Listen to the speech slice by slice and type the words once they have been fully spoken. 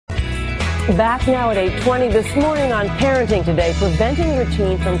Back now at 8:20 this morning on Parenting Today, preventing your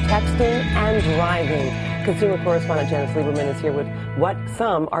teen from texting and driving. Consumer correspondent Janice Lieberman is here with what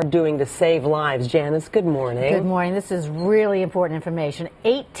some are doing to save lives. Janice, good morning. Good morning. This is really important information.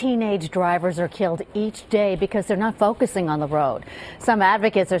 8 teenage drivers are killed each day because they're not focusing on the road. Some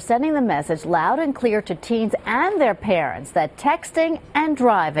advocates are sending the message loud and clear to teens and their parents that texting and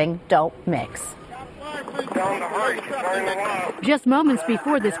driving don't mix. Just moments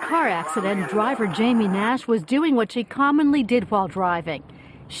before this car accident, driver Jamie Nash was doing what she commonly did while driving.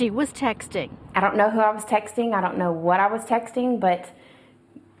 She was texting. I don't know who I was texting. I don't know what I was texting, but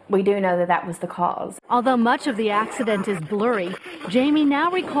we do know that that was the cause. Although much of the accident is blurry, Jamie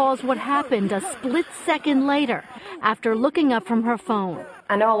now recalls what happened a split second later after looking up from her phone.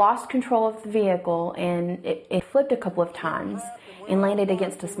 I know I lost control of the vehicle, and it flipped a couple of times and landed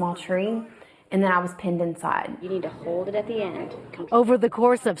against a small tree. And then I was pinned inside. You need to hold it at the end. Over the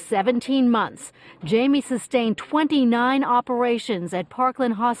course of 17 months, Jamie sustained 29 operations at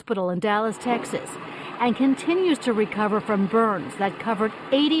Parkland Hospital in Dallas, Texas, and continues to recover from burns that covered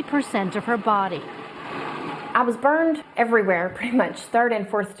 80% of her body. I was burned everywhere, pretty much, 3rd and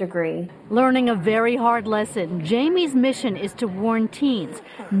 4th degree. Learning a very hard lesson, Jamie's mission is to warn teens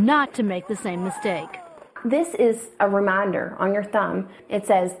not to make the same mistake. This is a reminder on your thumb. It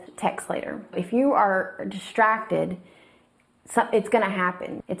says text later. If you are distracted, it's going to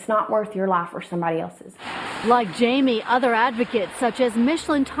happen. It's not worth your life or somebody else's. Like Jamie, other advocates such as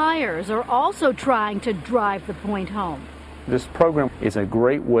Michelin Tires are also trying to drive the point home. This program is a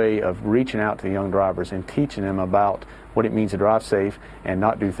great way of reaching out to young drivers and teaching them about what it means to drive safe and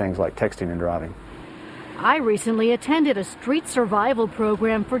not do things like texting and driving. I recently attended a street survival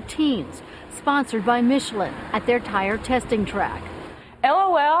program for teens, sponsored by Michelin, at their tire testing track.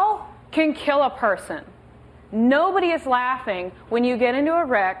 LOL can kill a person. Nobody is laughing when you get into a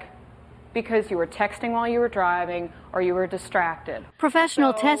wreck because you were texting while you were driving or you were distracted.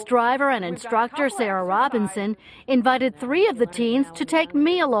 Professional test driver and instructor Sarah Robinson invited 3 of the teens to take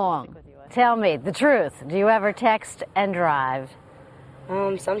me along. Tell me the truth. Do you ever text and drive?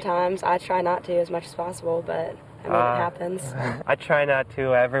 Sometimes. I try not to as much as possible, but I mean, it happens. I try not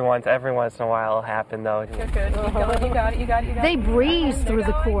to. Every once in a while it'll happen, though. Good. You got it. They breeze through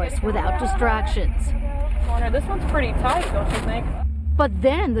the course without distractions. This one's pretty tight, don't you think? But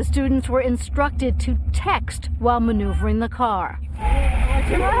then the students were instructed to text while maneuvering the car.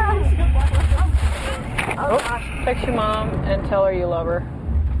 Text your mom and tell her you love her.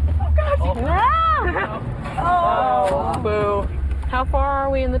 No! Oh, boo. How far are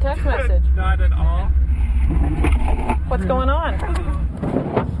we in the text message? Not at all. What's going on?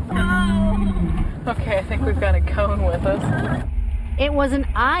 Okay, I think we've got a cone with us. It was an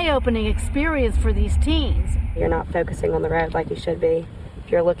eye-opening experience for these teens. You're not focusing on the road like you should be.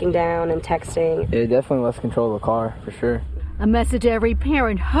 If you're looking down and texting. It definitely lost control of the car, for sure. A message every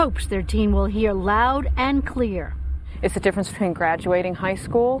parent hopes their teen will hear loud and clear. It's the difference between graduating high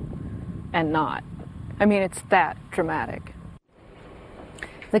school and not. I mean, it's that dramatic.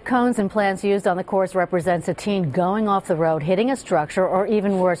 The cones and plants used on the course represents a teen going off the road, hitting a structure, or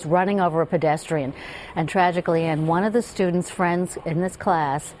even worse, running over a pedestrian. And tragically, one of the students' friends in this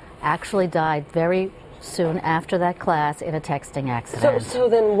class actually died very soon after that class in a texting accident. So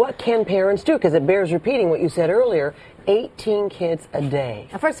then what can parents do? Because it bears repeating what you said earlier. 18 kids a day.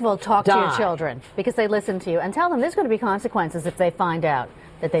 First of all, talk to your children because they listen to you and tell them there's going to be consequences if they find out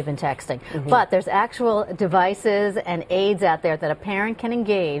that they've been texting. But there's actual devices and aids out there that a parent can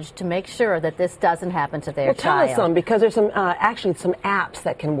engage to make sure that this doesn't happen to their child. Tell us some, because there's some actually some apps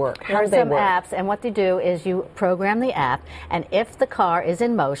that can work. How do they work? Some apps, and what they do is you program the app, and if the car is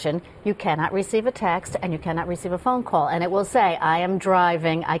in motion, you cannot receive a text and you cannot receive a phone call, and it will say, I am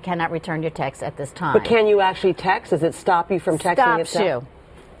driving, I cannot return your text at this time. But can you actually text? Does it stop you from texting itself? Stops you.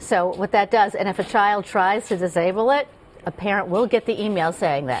 So what that does, and if a child tries to disable it, a parent will get the email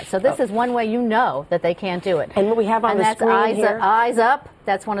saying that. So this is one way you know that they can't do it. And what we have on the screen here? Eyes Up.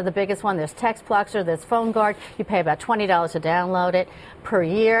 That's one of the biggest ones. There's Text Blocker, there's Phone Guard. You pay about $20 to download it per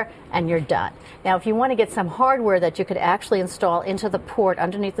year, and you're done. Now, if you want to get some hardware that you could actually install into the port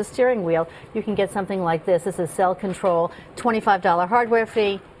underneath the steering wheel, you can get something like this. This is Cell Control, $25 hardware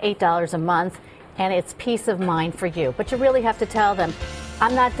fee, $8 a month, and it's peace of mind for you. But you really have to tell them,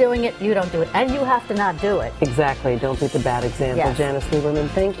 I'm not doing it, you don't do it, and you have to not do it. Exactly. Don't be the bad example. Yes. Janice Lieberman,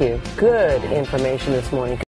 thank you. Good information this morning.